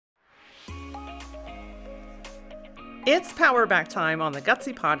It's Powerback time on the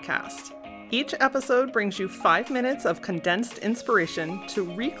Gutsy Podcast. Each episode brings you 5 minutes of condensed inspiration to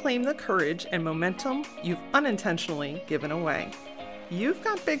reclaim the courage and momentum you've unintentionally given away. You've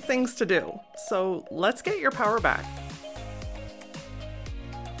got big things to do, so let's get your power back.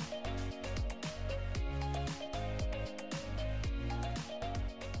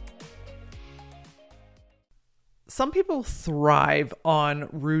 Some people thrive on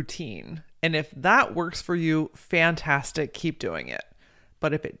routine, and if that works for you, fantastic, keep doing it.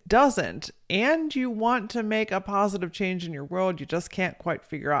 But if it doesn't, and you want to make a positive change in your world, you just can't quite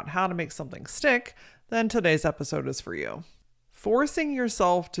figure out how to make something stick, then today's episode is for you. Forcing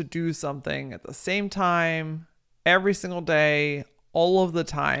yourself to do something at the same time, every single day, all of the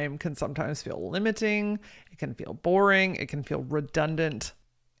time can sometimes feel limiting, it can feel boring, it can feel redundant,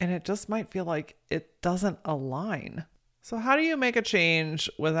 and it just might feel like it doesn't align. So how do you make a change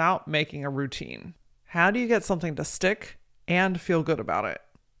without making a routine? How do you get something to stick and feel good about it?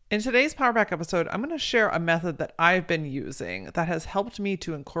 In today's Powerback episode, I'm going to share a method that I've been using that has helped me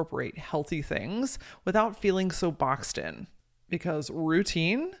to incorporate healthy things without feeling so boxed in, because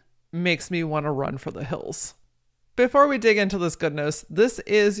routine makes me want to run for the hills. Before we dig into this goodness, this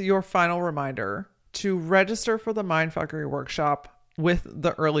is your final reminder to register for the Mindfuckery workshop with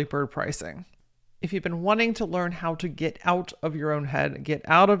the early bird pricing. If you've been wanting to learn how to get out of your own head, get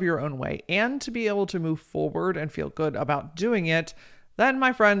out of your own way, and to be able to move forward and feel good about doing it, then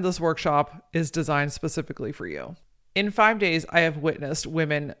my friend, this workshop is designed specifically for you. In 5 days, I have witnessed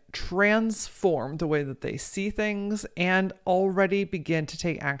women transform the way that they see things and already begin to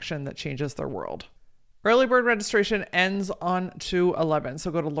take action that changes their world. Early bird registration ends on 2/11, so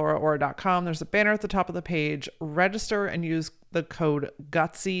go to lauraora.com. There's a banner at the top of the page. Register and use the code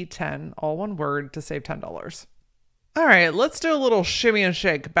GUTSY10, all one word, to save $10. All right, let's do a little shimmy and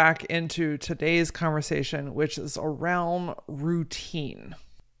shake back into today's conversation, which is around routine.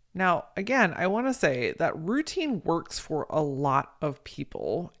 Now, again, I want to say that routine works for a lot of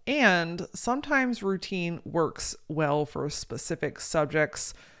people, and sometimes routine works well for specific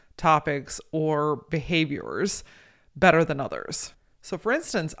subjects, topics, or behaviors better than others. So for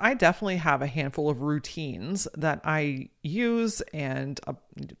instance, I definitely have a handful of routines that I use and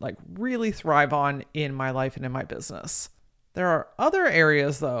really thrive on in my life and in my business. There are other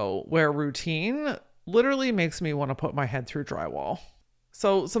areas though where routine literally makes me want to put my head through drywall.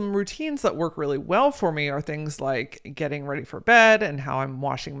 So some routines that work really well for me are things like getting ready for bed and how I'm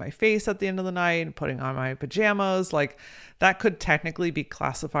washing my face at the end of the night, putting on my pajamas. Like that could technically be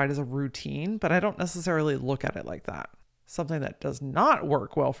classified as a routine, but I don't necessarily look at it like that. Something that does not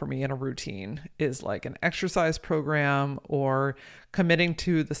work well for me in a routine is like an exercise program or committing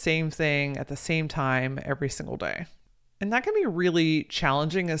to the same thing at the same time every single day. And that can be really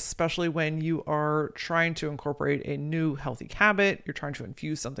challenging, especially when you are trying to incorporate a new healthy habit. You're trying to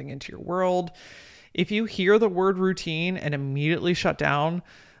infuse something into your world. If you hear the word routine and immediately shut down,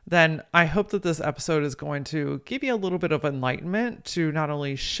 then I hope that this episode is going to give you a little bit of enlightenment to not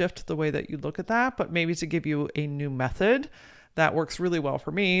only shift the way that you look at that, but maybe to give you a new method that works really well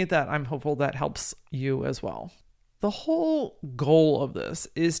for me that I'm hopeful that helps you as well. The whole goal of this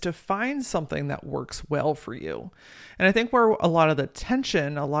is to find something that works well for you. And I think where a lot of the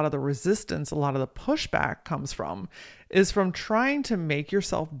tension, a lot of the resistance, a lot of the pushback comes from is from trying to make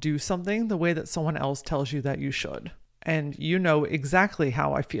yourself do something the way that someone else tells you that you should. And you know exactly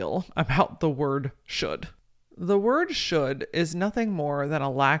how I feel about the word should. The word should is nothing more than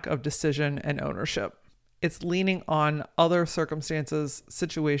a lack of decision and ownership. It's leaning on other circumstances,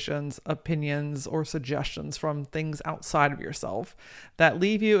 situations, opinions, or suggestions from things outside of yourself that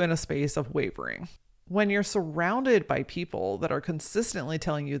leave you in a space of wavering. When you're surrounded by people that are consistently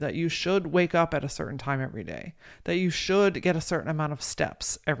telling you that you should wake up at a certain time every day, that you should get a certain amount of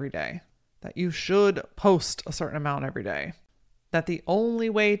steps every day, that you should post a certain amount every day, that the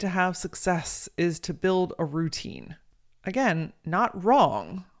only way to have success is to build a routine. Again, not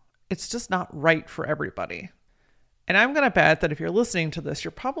wrong. It's just not right for everybody. And I'm going to bet that if you're listening to this,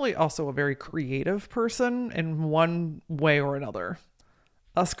 you're probably also a very creative person in one way or another.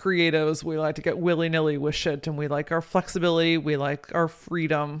 Us creatives, we like to get willy-nilly with shit, and we like our flexibility, we like our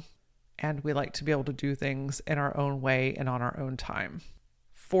freedom, and we like to be able to do things in our own way and on our own time.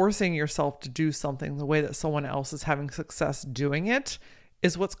 Forcing yourself to do something the way that someone else is having success doing it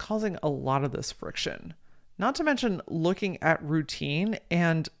is what's causing a lot of this friction. Not to mention looking at routine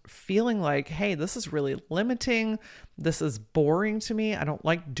and feeling like, hey, this is really limiting. This is boring to me. I don't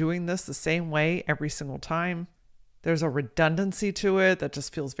like doing this the same way every single time. There's a redundancy to it that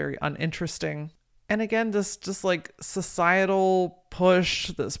just feels very uninteresting. And again, this just like societal push,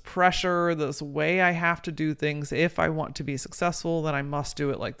 this pressure, this way I have to do things. If I want to be successful, then I must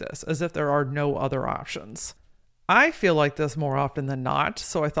do it like this, as if there are no other options. I feel like this more often than not.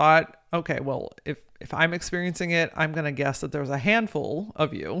 So I thought, okay, well, if I'm experiencing it, I'm going to guess that there's a handful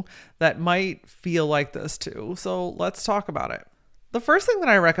of you that might feel like this too. So let's talk about it. The first thing that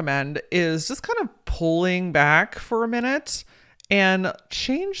I recommend is just kind of pulling back for a minute and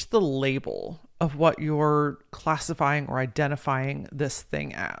change the label of what you're classifying or identifying this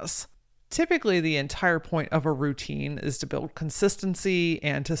thing as. Typically, the entire point of a routine is to build consistency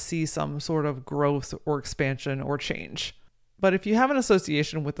and to see some sort of growth or expansion or change. But if you have an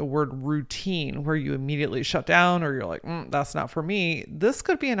association with the word routine where you immediately shut down or you're like, that's not for me, this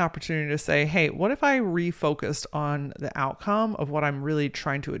could be an opportunity to say, hey, what if I refocused on the outcome of what I'm really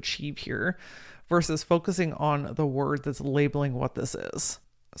trying to achieve here versus focusing on the word that's labeling what this is?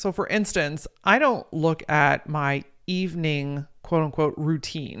 So for instance, I don't look at my evening quote unquote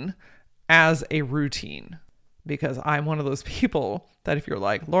routine as a routine, because I'm one of those people that if you're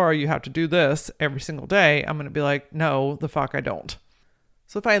like, Laura, you have to do this every single day, I'm going to be like, no, the fuck I don't.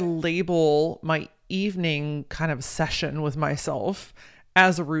 So if I label my evening kind of session with myself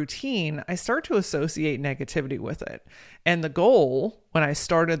as a routine, I start to associate negativity with it. And the goal when I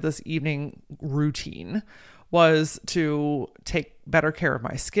started this evening routine was to take better care of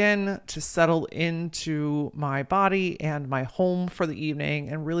my skin, to settle into my body and my home for the evening,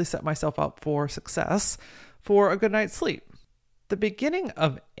 and really set myself up for success for a good night's sleep. The beginning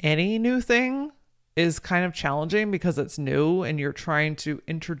of any new thing is kind of challenging because it's new and you're trying to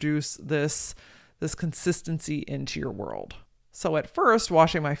introduce this consistency into your world. So at first,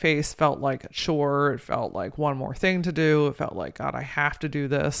 washing my face felt like a chore. It felt like one more thing to do. It felt like, God, I have to do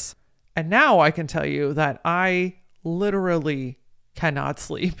this. And now I can tell you that I literally cannot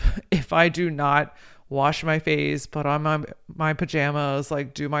sleep if I do not wash my face, put on my pajamas,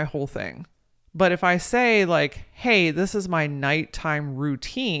 like do my whole thing. But if I say like, hey, this is my nighttime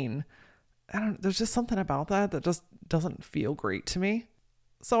routine, there's just something about that just doesn't feel great to me.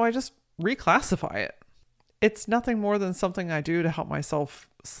 So I just reclassify it. It's nothing more than something I do to help myself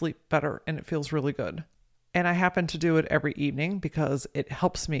sleep better, and it feels really good. And I happen to do it every evening because it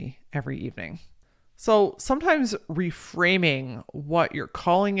helps me every evening. So sometimes reframing what you're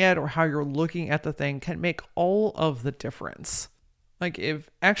calling it or how you're looking at the thing can make all of the difference. Like if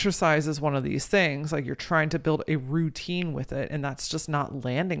exercise is one of these things, like you're trying to build a routine with it and that's just not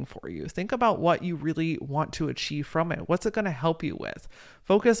landing for you, think about what you really want to achieve from it. What's it going to help you with?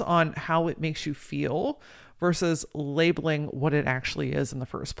 Focus on how it makes you feel versus labeling what it actually is in the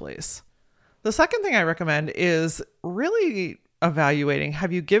first place. The second thing I recommend is really evaluating,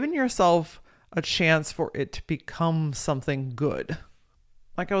 have you given yourself a chance for it to become something good?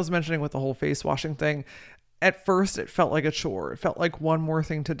 Like I was mentioning with the whole face washing thing, at first it felt like a chore. It felt like one more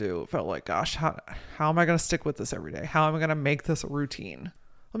thing to do. It felt like, gosh, how am I going to stick with this every day? How am I going to make this a routine?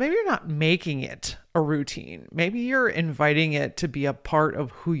 Well, maybe you're not making it a routine. Maybe you're inviting it to be a part of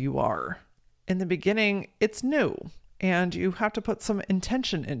who you are. In the beginning, it's new. And you have to put some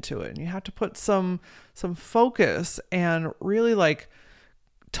intention into it. And you have to put some focus and really like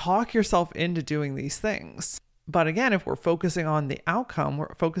talk yourself into doing these things. But again, if we're focusing on the outcome,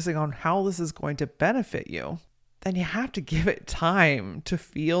 we're focusing on how this is going to benefit you, then you have to give it time to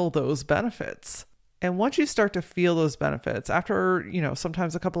feel those benefits. And once you start to feel those benefits after,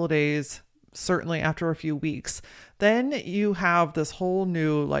 sometimes a couple of days, certainly after a few weeks, then you have this whole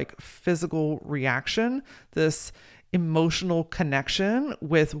new like physical reaction, this emotional connection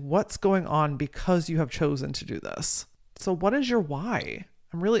with what's going on because you have chosen to do this. So what is your why?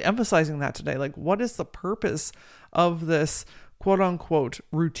 I'm really emphasizing that today. Like, what is the purpose of this quote unquote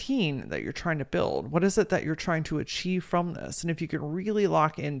routine that you're trying to build? What is it that you're trying to achieve from this? And if you can really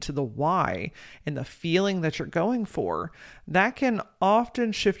lock into the why and the feeling that you're going for, that can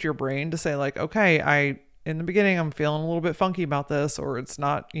often shift your brain to say like, okay, in the beginning, I'm feeling a little bit funky about this, or it's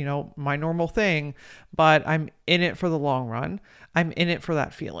not, my normal thing, but I'm in it for the long run. I'm in it for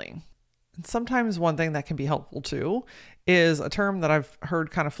that feeling. And sometimes one thing that can be helpful too is a term that I've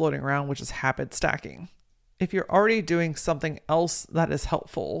heard kind of floating around, which is habit stacking. If you're already doing something else that is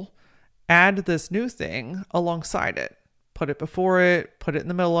helpful, add this new thing alongside it. Put it before it, put it in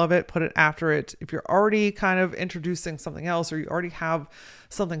the middle of it, put it after it. If you're already kind of introducing something else, or you already have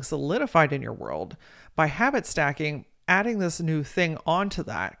something solidified in your world, by habit stacking, adding this new thing onto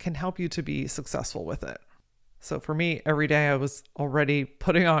that can help you to be successful with it. So for me, every day I was already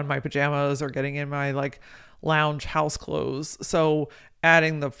putting on my pajamas or getting in my like lounge house clothes. So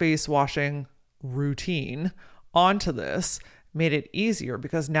adding the face washing routine onto this made it easier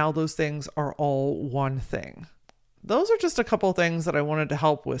because now those things are all one thing. those are just a couple of things that I wanted to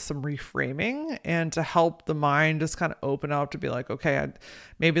help with some reframing and to help the mind just kind of open up to be like, okay,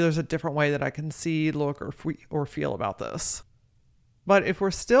 maybe there's a different way that I can see, look, or feel about this. But if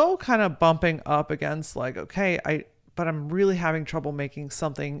we're still kind of bumping up against like, okay, but I'm really having trouble making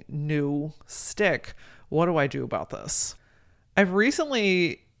something new stick, what do I do about this? I've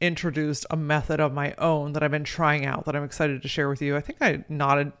recently introduced a method of my own that I've been trying out that I'm excited to share with you. I think I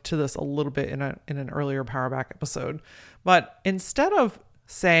nodded to this a little bit in an earlier Powerback episode, but instead of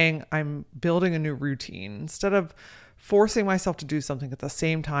saying I'm building a new routine, instead of forcing myself to do something at the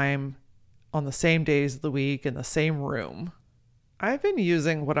same time, on the same days of the week, in the same room, I've been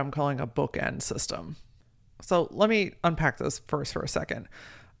using what I'm calling a bookend system. So let me unpack this first for a second.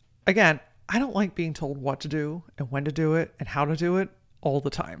 Again, I don't like being told what to do and when to do it and how to do it all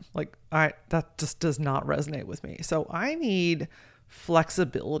the time. Like that just does not resonate with me. So I need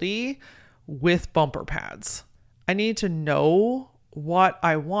flexibility with bumper pads. I need to know what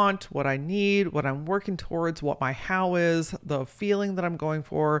I want, what I need, what I'm working towards, what my how is, the feeling that I'm going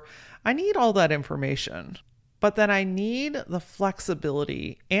for. I need all that information. But then I need the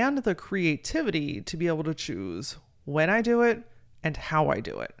flexibility and the creativity to be able to choose when I do it and how I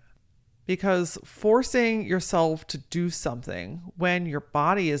do it. Because forcing yourself to do something when your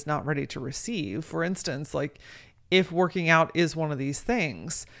body is not ready to receive, for instance, like if working out is one of these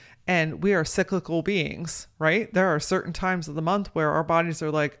things, and we are cyclical beings, right? There are certain times of the month where our bodies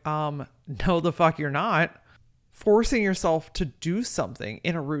are like, no, the fuck you're not. Forcing yourself to do something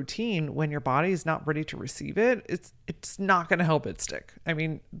in a routine when your body is not ready to receive it, it's not going to help it stick. I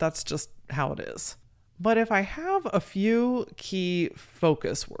mean, that's just how it is. But if I have a few key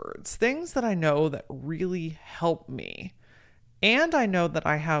focus words, things that I know that really help me, and I know that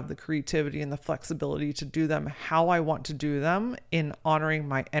I have the creativity and the flexibility to do them how I want to do them in honoring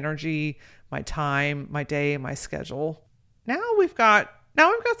my energy, my time, my day, my schedule, now we've got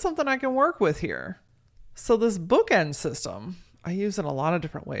something I can work with here. So this bookend system, I use in a lot of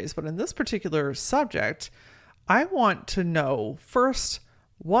different ways, but in this particular subject, I want to know first,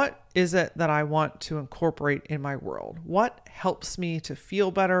 what is it that I want to incorporate in my world? What helps me to feel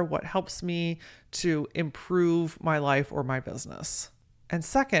better? What helps me to improve my life or my business? And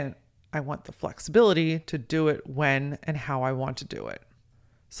second, I want the flexibility to do it when and how I want to do it.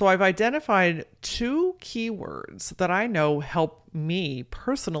 So I've identified 2 keywords that I know help me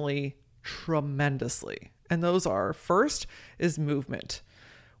personally tremendously. And those are, first is movement.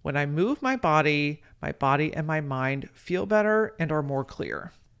 When I move my body and my mind feel better and are more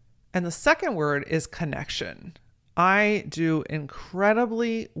clear. And the second word is connection. I do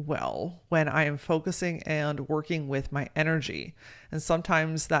incredibly well when I am focusing and working with my energy. And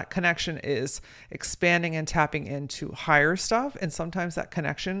sometimes that connection is expanding and tapping into higher stuff. And sometimes that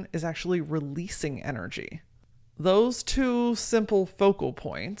connection is actually releasing energy. Those 2 simple focal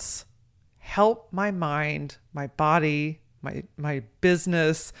points help my mind, my body, my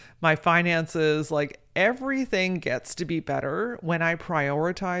business, my finances, like everything gets to be better when I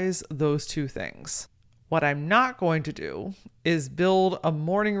prioritize those 2 things. What I'm not going to do is build a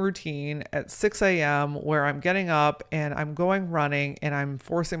morning routine at 6 a.m. where I'm getting up and I'm going running and I'm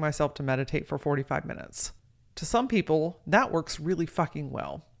forcing myself to meditate for 45 minutes. To some people, that works really fucking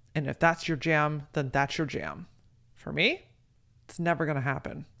well. And if that's your jam, then that's your jam. For me, it's never going to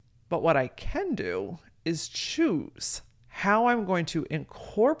happen. But what I can do is choose how I'm going to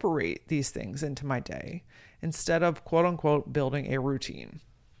incorporate these things into my day instead of quote unquote building a routine.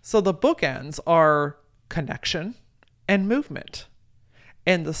 So the bookends are connection and movement.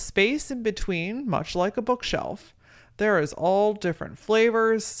 And the space in between, much like a bookshelf, there is all different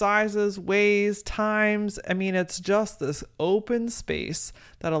flavors, sizes, ways, times. I mean, it's just this open space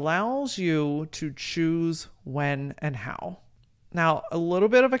that allows you to choose when and how. Now, a little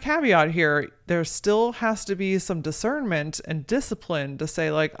bit of a caveat here, there still has to be some discernment and discipline to say,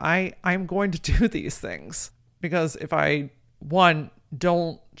 like, I'm going to do these things. Because if I, one,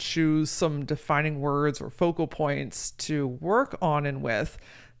 don't choose some defining words or focal points to work on and with,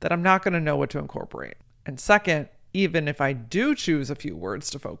 then I'm not going to know what to incorporate. And second, even if I do choose a few words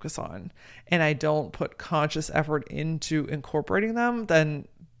to focus on and I don't put conscious effort into incorporating them, then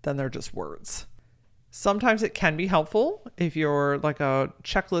they're just words. Sometimes it can be helpful if you're like a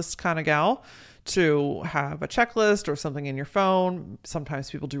checklist kind of gal to have a checklist or something in your phone.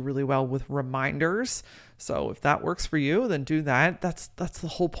 Sometimes people do really well with reminders. So if that works for you, then do that. That's the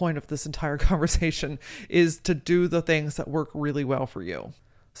whole point of this entire conversation, is to do the things that work really well for you.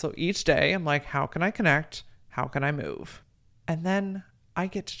 So each day I'm like, how can I connect? How can I move? And then I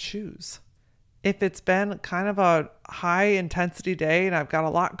get to choose. If it's been kind of a high intensity day and I've got a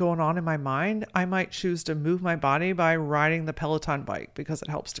lot going on in my mind, I might choose to move my body by riding the Peloton bike because it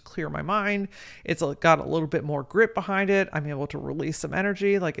helps to clear my mind. It's got a little bit more grip behind it. I'm able to release some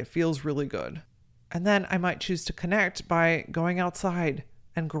energy. Like, it feels really good. And then I might choose to connect by going outside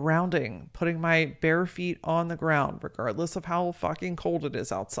and grounding, putting my bare feet on the ground, regardless of how fucking cold it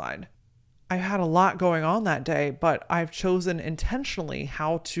is outside. I had a lot going on that day, but I've chosen intentionally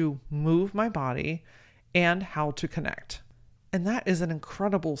how to move my body and how to connect. And that is an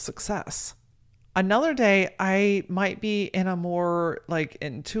incredible success. Another day, I might be in a more like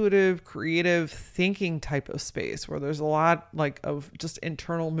intuitive, creative thinking type of space where there's a lot like of just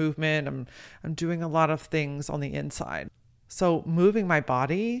internal movement. I'm doing a lot of things on the inside. So moving my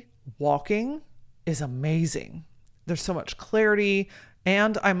body, walking is amazing. There's so much clarity.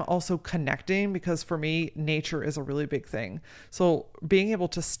 And I'm also connecting because for me, nature is a really big thing. So being able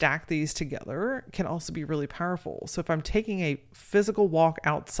to stack these together can also be really powerful. So if I'm taking a physical walk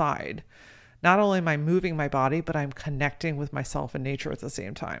outside, not only am I moving my body, but I'm connecting with myself and nature at the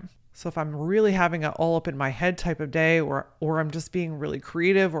same time. So if I'm really having an all up in my head type of day, or I'm just being really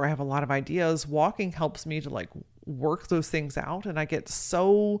creative, or I have a lot of ideas, walking helps me to like work those things out. And I get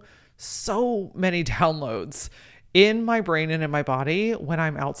so many downloads in my brain and in my body when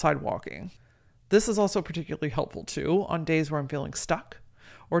I'm outside walking. This is also particularly helpful too on days where I'm feeling stuck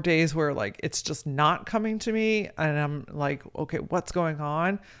or days where like it's just not coming to me and I'm like, okay, what's going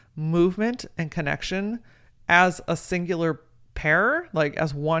on? Movement and connection as a singular pair, like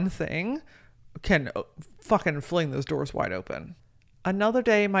as one thing, can fucking fling those doors wide open. Another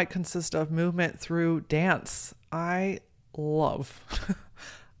day might consist of movement through dance. I love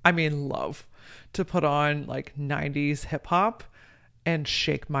to put on like 90s hip hop and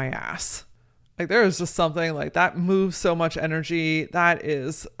shake my ass. Like, there is just something like that moves so much energy. That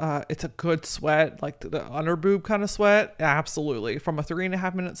is, it's a good sweat, like the under boob kind of sweat. Absolutely. From a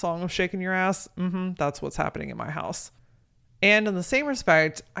 3.5 minute song of shaking your ass. That's what's happening in my house. And in the same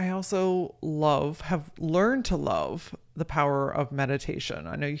respect, I also have learned to love the power of meditation.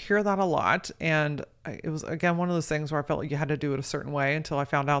 I know you hear that a lot. And it was, again, one of those things where I felt like you had to do it a certain way until I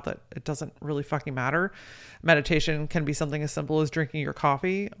found out that it doesn't really fucking matter. Meditation can be something as simple as drinking your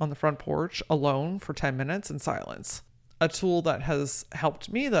coffee on the front porch alone for 10 minutes in silence. A tool that has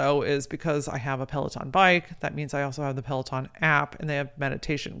helped me, though, is because I have a Peloton bike. That means I also have the Peloton app, and they have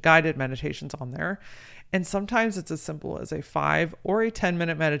guided meditations on there. And sometimes it's as simple as a 5 or a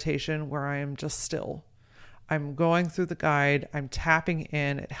 10-minute meditation where I am just still. I'm going through the guide. I'm tapping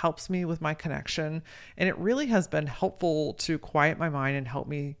in. It helps me with my connection. And it really has been helpful to quiet my mind and help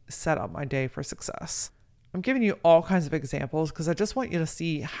me set up my day for success. I'm giving you all kinds of examples because I just want you to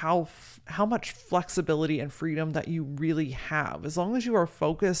see how much flexibility and freedom that you really have. As long as you are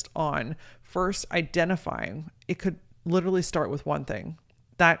focused on first identifying, it could literally start with one thing.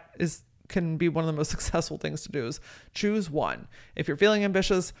 Can be one of the most successful things to do is choose one. If you're feeling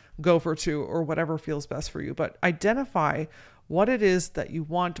ambitious, go for 2 or whatever feels best for you. But identify what it is that you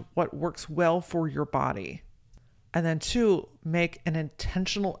want, what works well for your body. And then 2, make an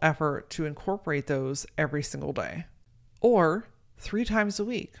intentional effort to incorporate those every single day. Or 3 times a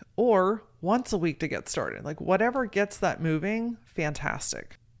week. Or once a week to get started. Like, whatever gets that moving,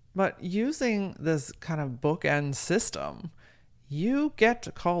 fantastic. But using this kind of bookend system, you get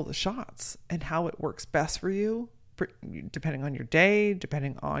to call the shots and how it works best for you, depending on your day,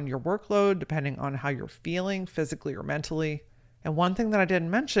 depending on your workload, depending on how you're feeling physically or mentally. And one thing that I didn't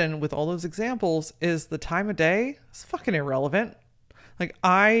mention with all those examples is the time of day is fucking irrelevant. Like,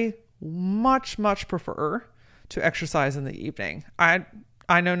 I much prefer to exercise in the evening. I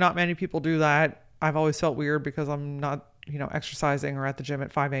know not many people do that. I've always felt weird because I'm not, exercising or at the gym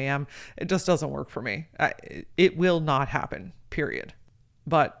at 5 a.m. It just doesn't work for me. It will not happen, period.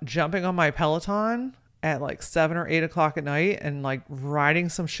 But jumping on my Peloton at like 7 or 8 o'clock at night and like riding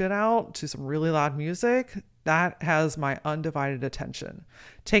some shit out to some really loud music, that has my undivided attention.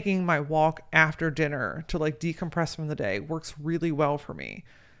 Taking my walk after dinner to like decompress from the day works really well for me.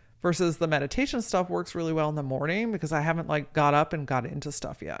 Versus the meditation stuff works really well in the morning because I haven't like got up and got into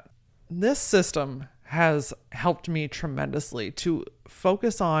stuff yet. This system has helped me tremendously to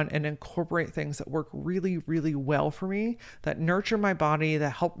focus on and incorporate things that work really, really well for me, that nurture my body, that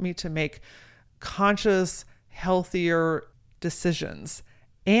help me to make conscious, healthier decisions.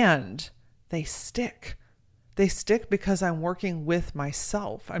 And they stick. They stick because I'm working with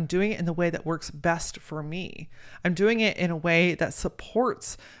myself. I'm doing it in the way that works best for me. I'm doing it in a way that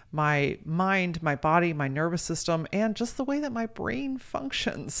supports my mind, my body, my nervous system, and just the way that my brain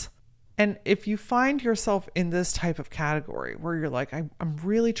functions. And if you find yourself in this type of category where you're like, I'm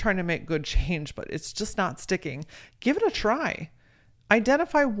really trying to make good change, but it's just not sticking, give it a try.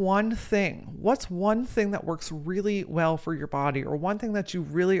 Identify one thing. What's one thing that works really well for your body, or one thing that you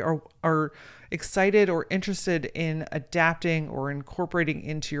really are excited or interested in adapting or incorporating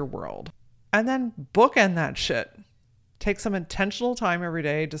into your world? And then bookend that shit. Take some intentional time every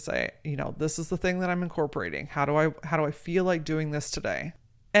day to say, this is the thing that I'm incorporating. How do I feel like doing this today?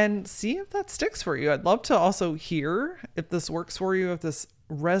 And see if that sticks for you. I'd love to also hear if this works for you, if this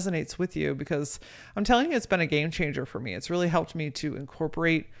resonates with you, because I'm telling you, it's been a game changer for me. It's really helped me to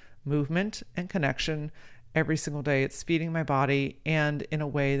incorporate movement and connection every single day. It's feeding my body, and in a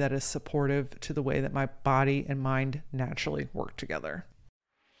way that is supportive to the way that my body and mind naturally work together.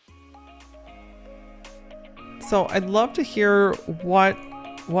 So I'd love to hear what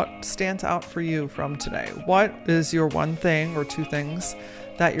stands out for you from today. What is your one thing or two things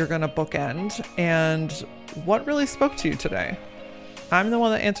that you're going to bookend, and what really spoke to you today? I'm the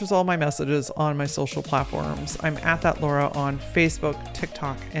one that answers all my messages on my social platforms. I'm at that Laura on Facebook,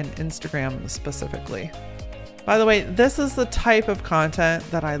 TikTok, and Instagram specifically. By the way, this is the type of content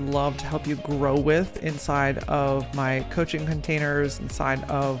that I love to help you grow with inside of my coaching containers, inside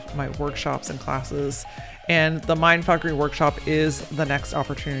of my workshops and classes. And the Mindfuckery workshop is the next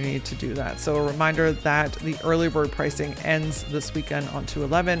opportunity to do that. So a reminder that the early bird pricing ends this weekend on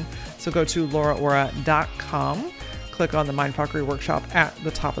 2/11. So go to lauraora.com, click on the Mindfuckery workshop at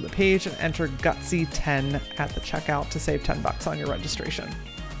the top of the page, and enter Gutsy10 at the checkout to save $10 on your registration.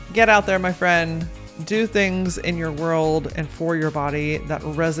 Get out there, my friend. Do things in your world and for your body that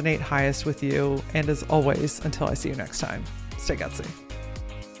resonate highest with you. And as always, until I see you next time, stay gutsy.